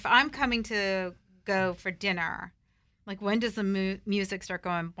 Like, if I'm coming to go for dinner, like, when does the music start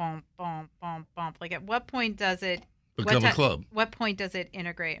going boom, boom, boom, boom? Like, at what point does it Become a club. What point does it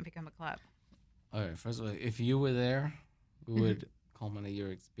integrate and become a club? All right, first of all, if you were there, we would culminate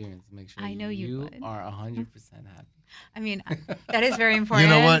your experience. Make sure I know you would. are 100% happy. I mean, that is very important.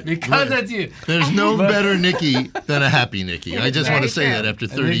 You know what? Because that's you. There's no better Nikki than a happy Nikki. I just want to say Very that true. after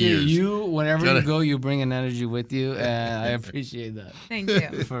And 30 Nikki, years. You, whenever Gotta- you go, you bring an energy with you, and I appreciate that. Thank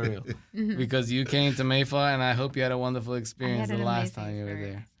you. For real. Because you came to Mayflower, and I hope you had a wonderful I experience had the an last amazing time you were there.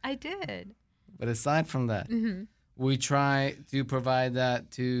 experience. I did. But aside from that, Mm-hmm. we try to provide that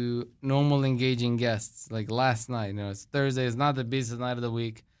to normal engaging guests. Like last night, it's Thursday, it's not the busiest night of the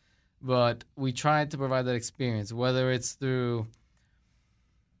week, but we try to provide that experience, whether it's through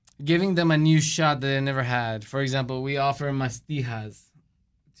giving them a new shot that they never had. For example, we offer mastijas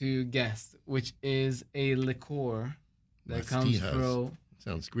to guests, which is a liqueur that comes Mastijas. from...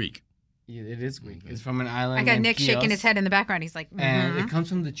 Sounds Greek. Yeah, it is Greek. It's from an island I got named Nick shaking Chios, his head in the background. He's like, and mhm. it comes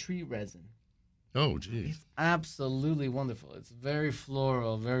from the tree resin. Oh, geez. It's absolutely wonderful. It's very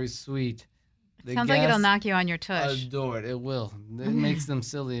floral, very sweet. The Sounds like it'll guests knock you on your tush. adore it. It will. It makes them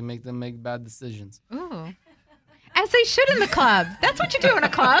silly, make them make bad decisions. Ooh. As they should in the club. That's what you do in a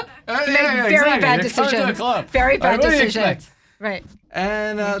club. You make yeah, very exactly. bad You're coming to a decisions. club. Very All bad right, what do you decisions. expect? Right.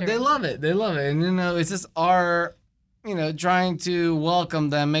 And Sure. they love it. They love it. And, it's just our, trying to welcome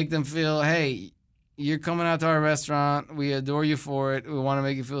them, make them feel, hey, you're coming out to our restaurant. We adore you for it. We want to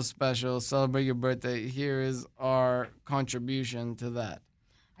make you feel special. Celebrate your birthday. Here is our contribution to that.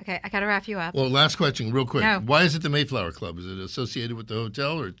 Okay, I got to wrap you up. Well, last question, real quick. No. Why is it the Mayflower Club? Is it associated with the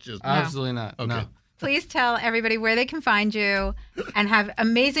hotel or just? Absolutely not. Okay. No. Please tell everybody where they can find you and have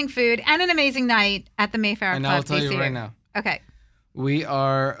amazing food and an amazing night at the Mayflower And Club. I'll tell you DC. right now. Okay. We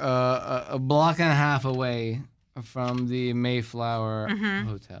are a block and a half away from the Mayflower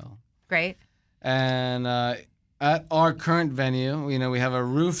Hotel. Great. And at our current venue, we have a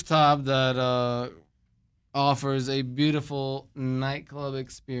rooftop that offers a beautiful nightclub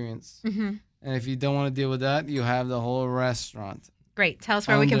experience. Mm-hmm. And if you don't want to deal with that, you have the whole restaurant. Great. Tell us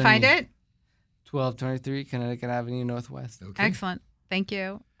where we can find it. 1223 Connecticut Avenue Northwest. Okay. Excellent. Thank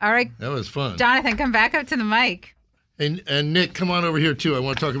you. All right. That was fun. Jonathan, come back up to the mic. And Nick, come on over here too. I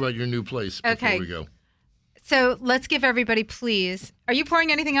want to talk about your new place before Okay. we go. So let's give everybody, please. Are you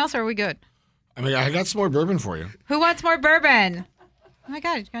pouring anything else or are we good? I mean, I got some more bourbon for you. Who wants more bourbon? Oh my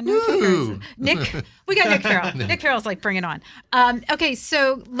God, you got no takers. Nick, we got Nick Farrell. Nick Farrell's like, bring it on. Okay,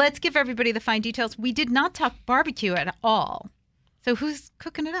 so let's give everybody the fine details. We did not talk barbecue at all. So who's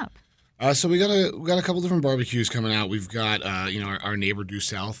cooking it up? So we got a couple different barbecues coming out. We've got our neighbor due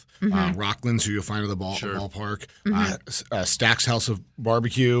south, Rocklands, who you'll find at the ballpark. Stack's House of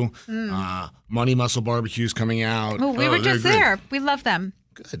Barbecue, Money Muscle Barbecue's coming out. Oh, we were just they're there. We love them.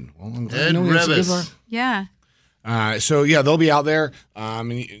 Good. Well, I'm glad Ed you know we had some good Revis. Yeah. So yeah, they'll be out there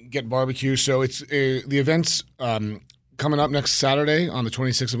and you can get barbecue. So it's the event's coming up next Saturday on the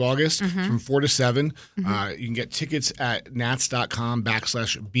 26th of August from 4 to 7. You can get tickets at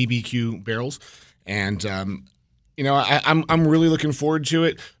nats.com/BBQ barrels. And I'm really looking forward to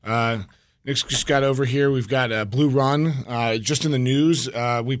it. Nick's just got over here. We've got Blue Run just in the news.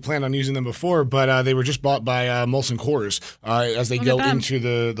 We planned on using them before, but they were just bought by Molson Coors as they go into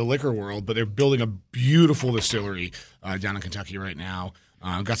the liquor world. But they're building a beautiful distillery down in Kentucky right now.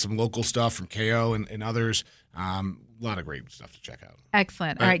 Got some local stuff from KO and others. A lot of great stuff to check out.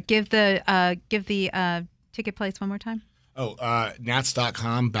 Excellent. All right. Give the ticket price one more time.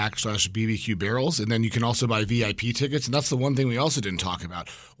 Nats.com/BBQ barrels. And then you can also buy VIP tickets. And that's the one thing we also didn't talk about.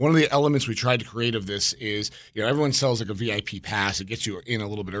 One of the elements we tried to create of this is, everyone sells like a VIP pass. It gets you in a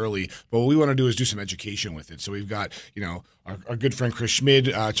little bit early. But what we want to do is do some education with it. So we've got, our good friend Chris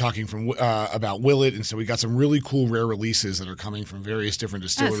Schmid talking about Willet. And so we got some really cool rare releases that are coming from various different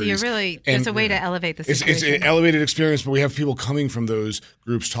distilleries. So you're really, it's a way to elevate the situation. It's an elevated experience, but we have people coming from those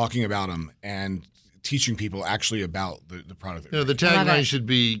groups talking about them and teaching people actually about the product. The tagline should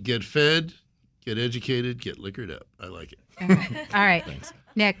be get fed, get educated, get liquored up. I like it. All right. Thanks.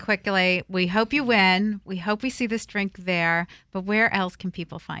 Nick, quickly, we hope you win. We hope we see this drink there. But where else can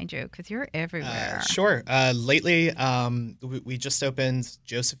people find you? Because you're everywhere. Sure. Lately, we just opened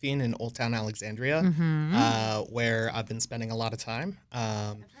Josephine in Old Town Alexandria, where I've been spending a lot of time.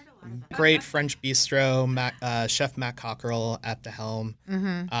 Great French bistro, Chef Matt Cockerell at the helm.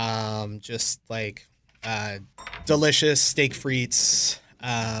 Just like delicious steak frites.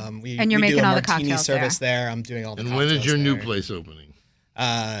 We and you're we making do a all the martini cocktails service there. I'm doing all the And cocktails when is your new there. place opening?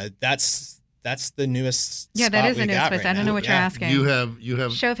 That's the newest. Yeah, spot that is we a new got place. right I don't now. know what you're asking. You have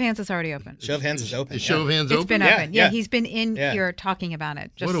Show of Hands is already open. Show of Hands is open. Is Show of Hands It's open? been Yeah, open. yeah. He's been in Yeah. here talking about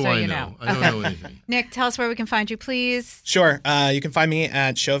it, just What do so I you know? know. I don't know anything. Nick, tell us where we can find you, please. Sure. You can find me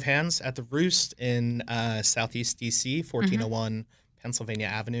at Show of Hands at the Roost in Southeast DC, 1401 Pennsylvania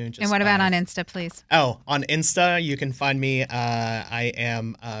Avenue. Just, And what about on Insta, please? Oh, on Insta, you can find me. I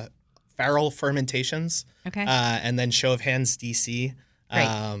am Farrell Fermentations. Okay. And then Show of Hands DC. Great.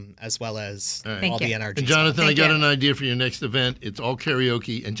 As well as All right. Thank all you. the NRG. And Jonathan, I Thank got you. an idea for your next event. It's all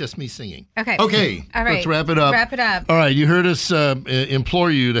karaoke and just me singing. Okay. Okay. All right. Let's wrap it up. Wrap it up. All right. You heard us implore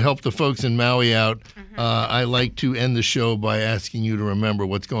you to help the folks in Maui out. I like to end the show by asking you to remember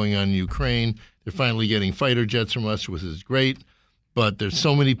what's going on in Ukraine. They're finally getting fighter jets from us, which is great. But there's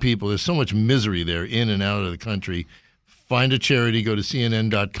so many people. There's so much misery there in and out of the country. Find a charity. Go to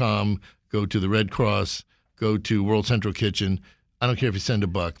CNN.com. Go to the Red Cross. Go to World Central Kitchen. I don't care if you send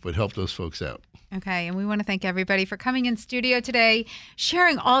 $1, but help those folks out. Okay, and we want to thank everybody for coming in studio today,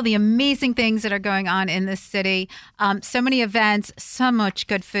 sharing all the amazing things that are going on in this city. So many events, so much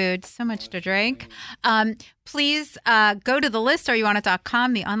good food, so much to drink. Please go to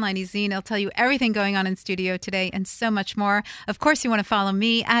thelist.com, the online e-zine. It'll tell you everything going on in studio today and so much more. Of course, you want to follow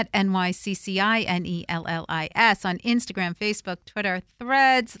me at NYCCINELLIS on Instagram, Facebook, Twitter,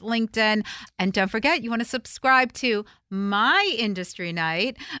 Threads, LinkedIn. And don't forget, you want to subscribe to My Industry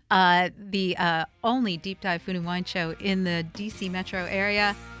Night, the only deep dive food and wine show in the DC metro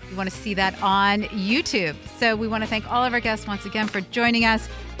area. You want to see that on YouTube. So we want to thank all of our guests once again for joining us.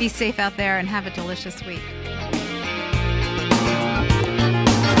 Be safe out there and have a delicious week.